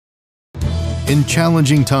In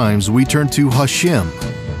challenging times, we turn to Hashem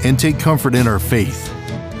and take comfort in our faith.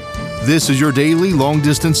 This is your daily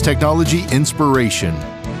long-distance technology inspiration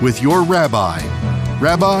with your Rabbi,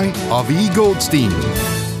 Rabbi Avi Goldstein.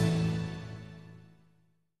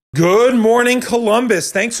 Good morning,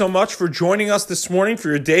 Columbus. Thanks so much for joining us this morning for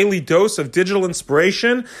your daily dose of digital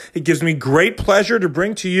inspiration. It gives me great pleasure to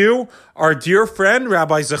bring to you our dear friend,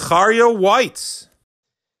 Rabbi Zecharia Weitz.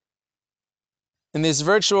 In this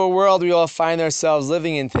virtual world we all find ourselves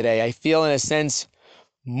living in today, I feel in a sense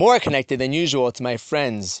more connected than usual to my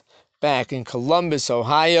friends back in Columbus,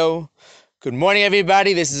 Ohio. Good morning,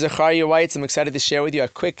 everybody. This is Zecharia Weitz. I'm excited to share with you a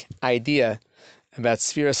quick idea about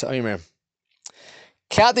Sfiras HaOmer.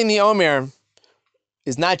 Counting the Omer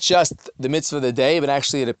is not just the mitzvah of the day, but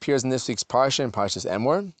actually it appears in this week's Parsha, in Parshas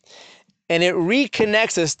Emor. And it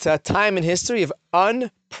reconnects us to a time in history of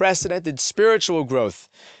unprecedented spiritual growth.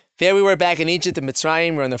 There we were back in Egypt and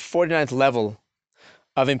Mitzrayim. We're on the 49th level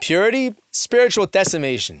of impurity, spiritual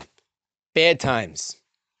decimation, bad times.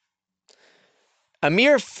 A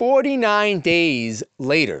mere 49 days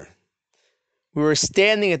later, we were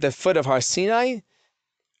standing at the foot of Har Sinai,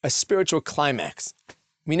 a spiritual climax.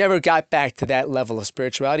 We never got back to that level of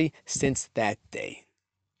spirituality since that day.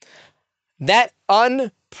 That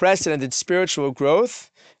unprecedented spiritual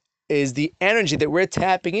growth is the energy that we're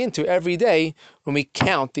tapping into every day when we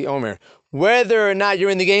count the Omer. Whether or not you're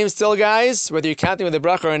in the game still, guys, whether you're counting with a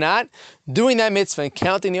bracha or not, doing that mitzvah and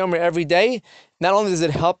counting the Omer every day, not only does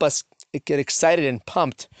it help us get excited and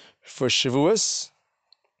pumped for Shavuos,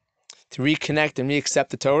 to reconnect and re-accept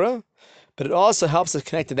the Torah, but it also helps us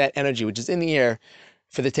connect to that energy which is in the air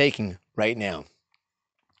for the taking right now.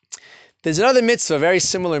 There's another mitzvah, very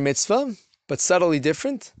similar mitzvah, but subtly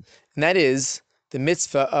different, and that is the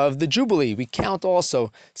mitzvah of the Jubilee. We count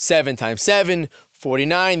also 7 times 7,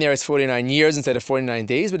 49. There it's 49 years instead of 49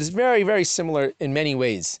 days, but it's very, very similar in many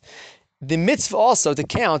ways. The mitzvah also to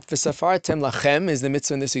count, V'safartem lachem, is the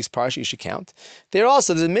mitzvah in this week's parsha you should count. There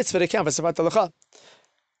also there's a mitzvah to count, V'safartem lacha.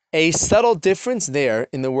 A subtle difference there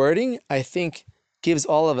in the wording, I think, gives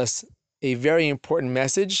all of us a very important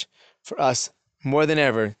message for us more than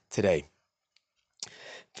ever today.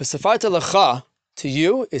 V'safartem lacha, to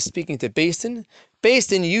you, is speaking to Beis Din. Beis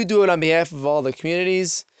Din, you do it on behalf of all the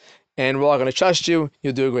communities, and we're all going to trust you.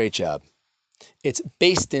 You'll do a great job. It's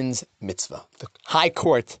Beis Din's mitzvah. The high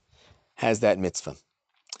court has that mitzvah.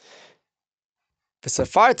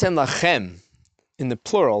 V'safartem lachem, in the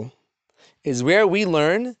plural, is where we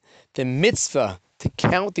learn the mitzvah to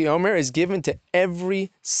count the Omer is given to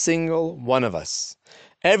every single one of us.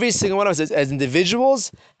 Every single one of us as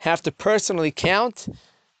individuals have to personally count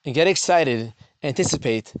and get excited,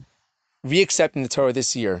 anticipate re-accepting the Torah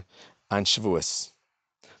this year on Shavuos.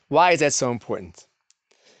 Why is that so important?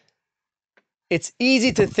 It's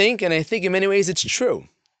easy to think, and I think in many ways it's true.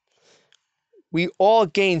 We all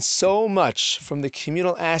gain so much from the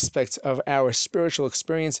communal aspects of our spiritual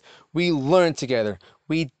experience. We learn together.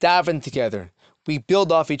 We daven together. We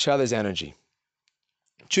build off each other's energy.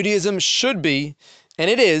 Judaism should be, and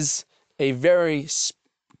it is, a very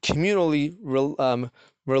communally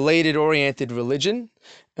related, oriented religion,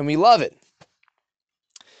 and we love it.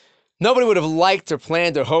 Nobody would have liked or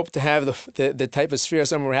planned or hoped to have the type of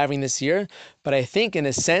Sfiras HaOmer we're having this year, but I think in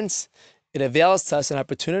a sense it avails to us an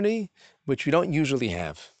opportunity which we don't usually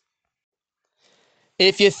have.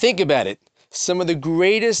 If you think about it, some of the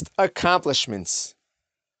greatest accomplishments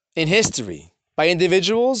in history by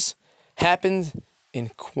individuals happened in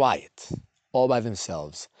quiet, all by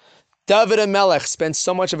themselves. David HaMelech spent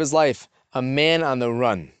so much of his life a man on the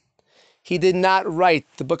run. He did not write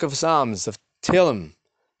the book of Psalms, of Tehillim.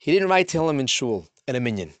 He didn't write Tehillim in shul, in a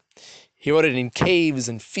minyan. He wrote it in caves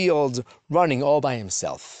and fields, running all by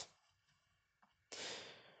himself.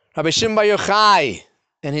 Rabbi Shimon Bar Yochai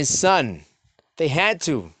and his son, they had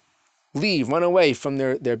to run away from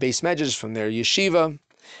their beis medrash, from their yeshiva,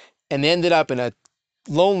 and they ended up in a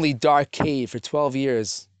lonely, dark cave for 12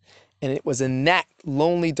 years. And it was in that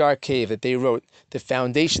lonely, dark cave that they wrote the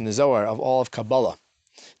foundation, the Zohar, of all of Kabbalah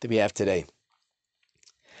that we have today.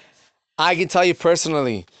 I can tell you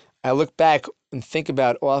personally, I look back and think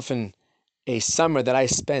about often a summer that I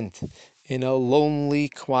spent in a lonely,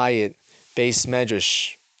 quiet beis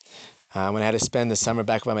medrash when I had to spend the summer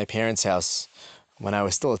back by my parents' house when I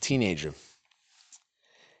was still a teenager.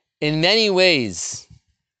 In many ways,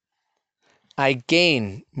 I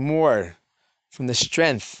gained more from the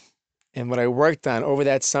strength and what I worked on over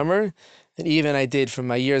that summer than even I did from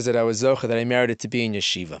my years that I was Zocha, that I merited to be in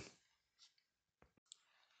yeshiva.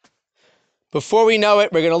 Before we know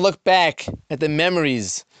it, we're going to look back at the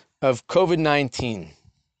memories of COVID-19.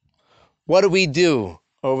 What did we do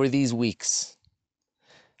over these weeks?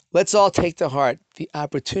 Let's all take to heart the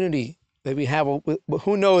opportunity that we have.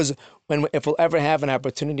 Who knows if we'll ever have an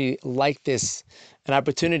opportunity like this, an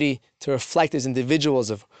opportunity to reflect as individuals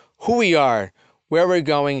of who we are, where we're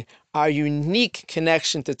going, our unique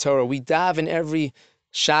connection to Torah. We daven every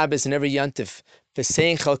Shabbos and every Yontif,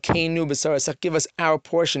 v'sein chalkeinu b'sarasach, give us our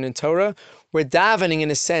portion in Torah. We're davening,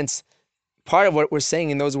 in a sense, part of what we're saying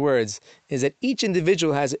in those words is that each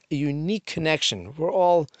individual has a unique connection. We're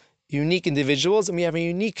all unique individuals, and we have a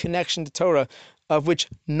unique connection to Torah of which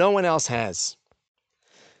no one else has.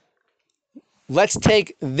 Let's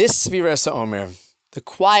take this Sfiras HaOmer, the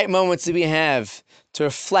quiet moments that we have to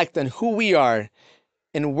reflect on who we are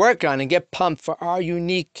and work on and get pumped for our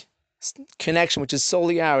unique connection, which is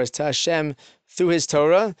solely ours, to Hashem through His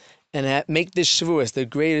Torah, and make this Shavuos the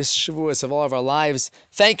greatest Shavuos of all of our lives.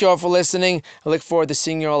 Thank you all for listening. I look forward to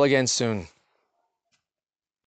seeing you all again soon.